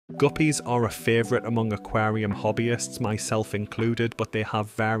Guppies are a favourite among aquarium hobbyists, myself included, but they have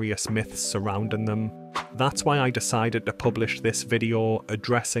various myths surrounding them. That's why I decided to publish this video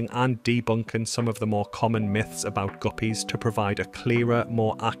addressing and debunking some of the more common myths about guppies to provide a clearer,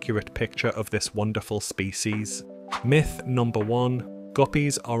 more accurate picture of this wonderful species. Myth number 1.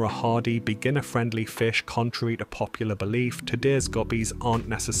 Guppies are a hardy, beginner-friendly fish. Contrary to popular belief, today's guppies aren't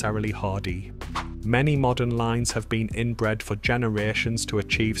necessarily hardy. Many modern lines have been inbred for generations to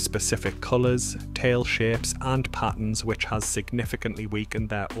achieve specific colours, tail shapes and patterns, which has significantly weakened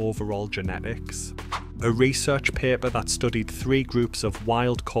their overall genetics. A research paper that studied 3 groups of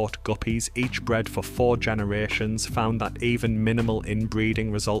wild-caught guppies, each bred for 4 generations, found that even minimal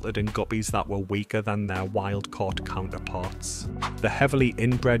inbreeding resulted in guppies that were weaker than their wild-caught counterparts. The heavily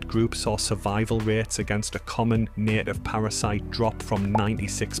inbred group saw survival rates against a common native parasite drop from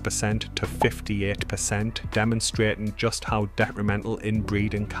 96% to 58%, demonstrating just how detrimental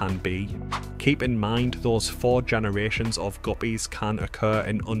inbreeding can be. Keep in mind, those 4 generations of guppies can occur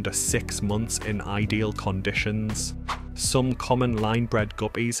in under 6 months in ideal conditions. Some common line-bred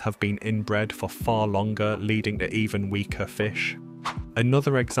guppies have been inbred for far longer, leading to even weaker fish.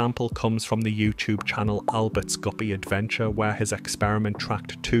 Another example comes from the YouTube channel Albert's Guppy Adventure, where his experiment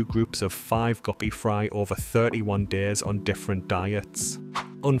tracked 2 groups of 5 guppy fry over 31 days on different diets.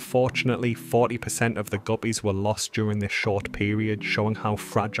 Unfortunately, 40% of the guppies were lost during this short period, showing how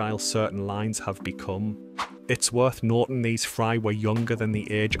fragile certain lines have become. It's worth noting these fry were younger than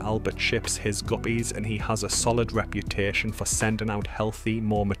the age Albert ships his guppies, and he has a solid reputation for sending out healthy,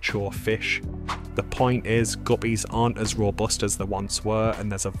 more mature fish. The point is, guppies aren't as robust as they once were,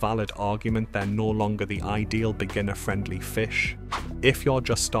 and there's a valid argument they're no longer the ideal beginner-friendly fish. If you're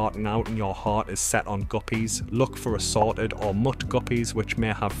just starting out and your heart is set on guppies, look for assorted or mutt guppies, which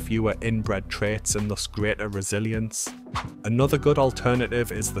may have fewer inbred traits and thus greater resilience. Another good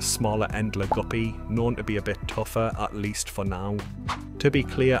alternative is the smaller Endler guppy, known to be a bit tougher, at least for now. To be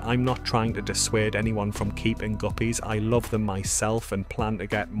clear, I'm not trying to dissuade anyone from keeping guppies. I love them myself and plan to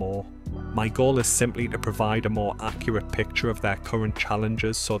get more. My goal is simply to provide a more accurate picture of their current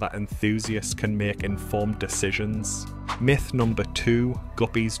challenges so that enthusiasts can make informed decisions. Myth number 2.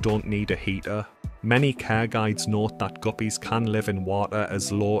 Guppies don't need a heater. Many care guides note that guppies can live in water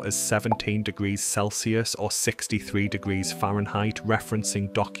as low as 17 degrees Celsius or 63 degrees Fahrenheit,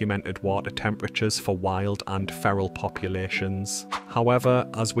 referencing documented water temperatures for wild and feral populations. However,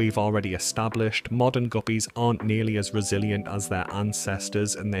 as we've already established, modern guppies aren't nearly as resilient as their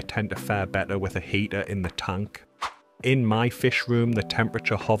ancestors, and they tend to fare better with a heater in the tank. In my fish room, the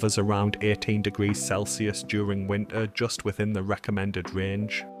temperature hovers around 18 degrees Celsius during winter, just within the recommended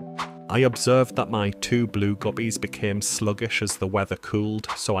range. I observed that my 2 blue guppies became sluggish as the weather cooled,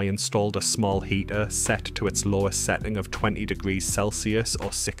 so I installed a small heater set to its lowest setting of 20 degrees Celsius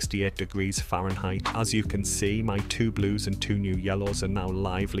or 68 degrees Fahrenheit. As you can see, my 2 blues and 2 new yellows are now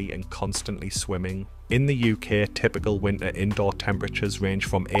lively and constantly swimming. In the UK, typical winter indoor temperatures range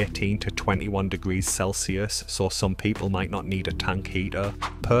from 18 to 21 degrees Celsius, so some people might not need a tank heater.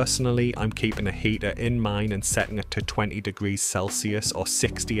 Personally, I'm keeping a heater in mine and setting it to 20 degrees Celsius or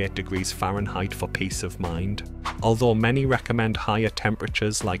 68 degrees Fahrenheit for peace of mind. Although many recommend higher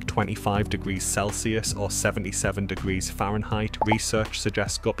temperatures like 25 degrees Celsius or 77 degrees Fahrenheit, research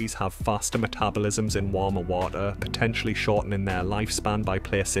suggests guppies have faster metabolisms in warmer water, potentially shortening their lifespan by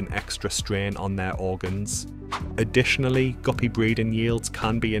placing extra strain on their organs. Additionally, guppy breeding yields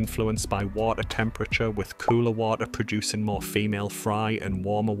can be influenced by water temperature, with cooler water producing more female fry and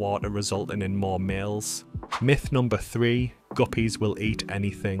warmer water resulting in more males. Myth number 3. Guppies will eat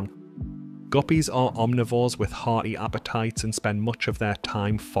anything. Guppies are omnivores with hearty appetites and spend much of their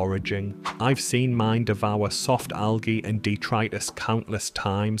time foraging. I've seen mine devour soft algae and detritus countless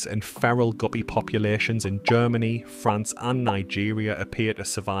times, and feral guppy populations in Germany, France and Nigeria appear to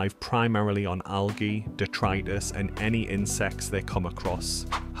survive primarily on algae, detritus and any insects they come across.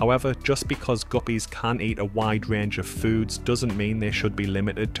 However, just because guppies can eat a wide range of foods doesn't mean they should be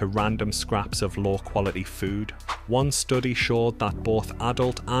limited to random scraps of low quality food. One study showed that both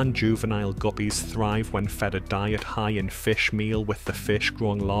adult and juvenile guppies thrive when fed a diet high in fish meal, with the fish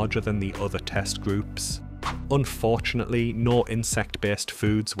growing larger than the other test groups. Unfortunately, no insect-based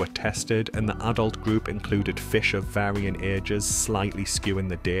foods were tested, and the adult group included fish of varying ages, slightly skewing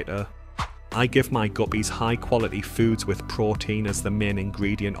the data. I give my guppies high quality foods with protein as the main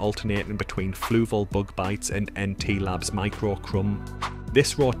ingredient, alternating between fluval bug bites and NT Labs micro crumb.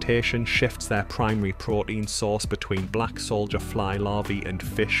 This rotation shifts their primary protein source between black soldier fly larvae and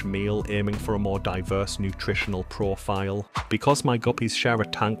fish meal, aiming for a more diverse nutritional profile. Because my guppies share a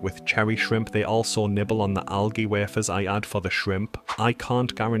tank with cherry shrimp, they also nibble on the algae wafers I add for the shrimp. I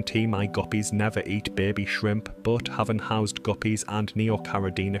can't guarantee my guppies never eat baby shrimp, but having housed guppies and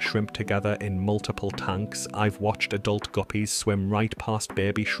Neocaridina shrimp together in multiple tanks, I've watched adult guppies swim right past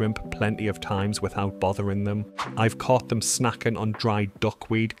baby shrimp plenty of times without bothering them. I've caught them snacking on dried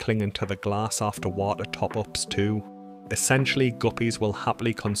duckweed clinging to the glass after water top-ups too. Essentially, guppies will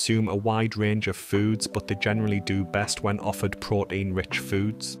happily consume a wide range of foods, but they generally do best when offered protein-rich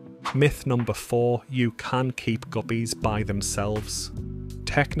foods. Myth number 4, you can keep guppies by themselves.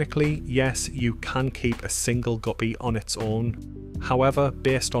 Technically, yes, you can keep a single guppy on its own. However,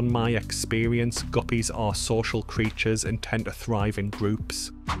 based on my experience, guppies are social creatures and tend to thrive in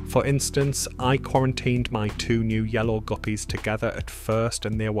groups. For instance, I quarantined my 2 new yellow guppies together at first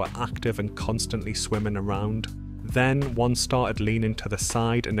and they were active and constantly swimming around. Then one started leaning to the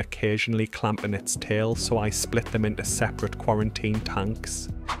side and occasionally clamping its tail, so I split them into separate quarantine tanks.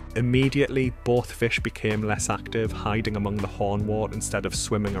 Immediately, both fish became less active, hiding among the hornwort instead of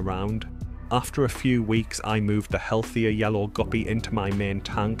swimming around. After a few weeks, I moved the healthier yellow guppy into my main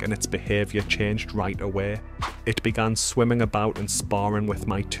tank and its behaviour changed right away. It began swimming about and sparring with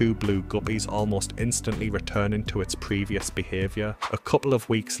my 2 blue guppies, almost instantly returning to its previous behaviour. A couple of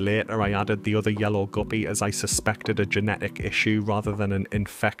weeks later, I added the other yellow guppy as I suspected a genetic issue rather than an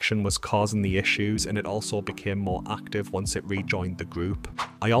infection was causing the issues, and it also became more active once it rejoined the group.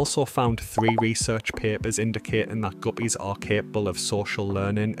 I also found 3 research papers indicating that guppies are capable of social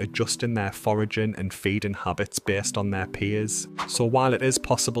learning, adjusting their foraging and feeding habits based on their peers. So while it is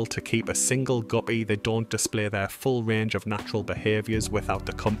possible to keep a single guppy, they don't display their full range of natural behaviours without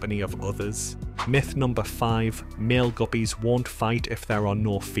the company of others. Myth number 5, male guppies won't fight if there are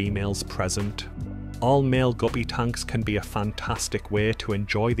no females present. All male guppy tanks can be a fantastic way to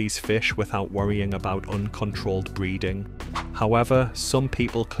enjoy these fish without worrying about uncontrolled breeding. However, some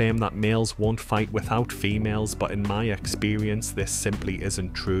people claim that males won't fight without females, but in my experience this simply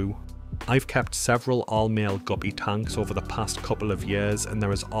isn't true. I've kept several all-male guppy tanks over the past couple of years and there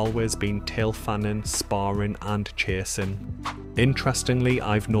has always been tail fanning, sparring and chasing. Interestingly,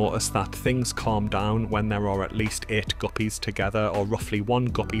 I've noticed that things calm down when there are at least 8 guppies together, or roughly 1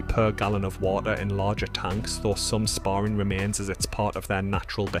 guppy per gallon of water in larger tanks, though some sparring remains as it's part of their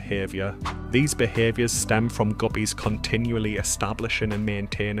natural behaviour. These behaviours stem from guppies continually establishing and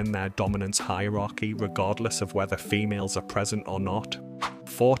maintaining their dominance hierarchy regardless of whether females are present or not.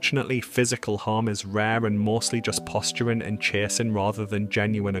 Fortunately, physical harm is rare and mostly just posturing and chasing rather than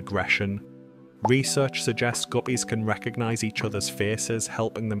genuine aggression. Research suggests guppies can recognise each other's faces,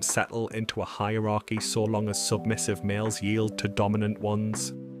 helping them settle into a hierarchy so long as submissive males yield to dominant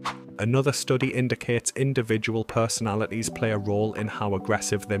ones. Another study indicates individual personalities play a role in how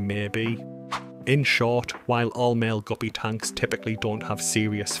aggressive they may be. In short, while all male guppy tanks typically don't have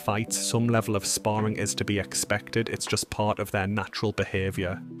serious fights, some level of sparring is to be expected, it's just part of their natural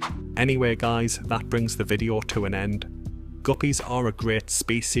behaviour. Anyway guys, that brings the video to an end. Guppies are a great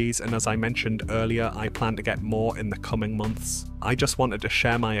species, and as I mentioned earlier, I plan to get more in the coming months. I just wanted to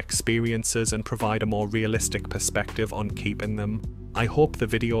share my experiences and provide a more realistic perspective on keeping them. I hope the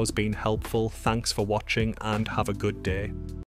video's been helpful, thanks for watching and have a good day.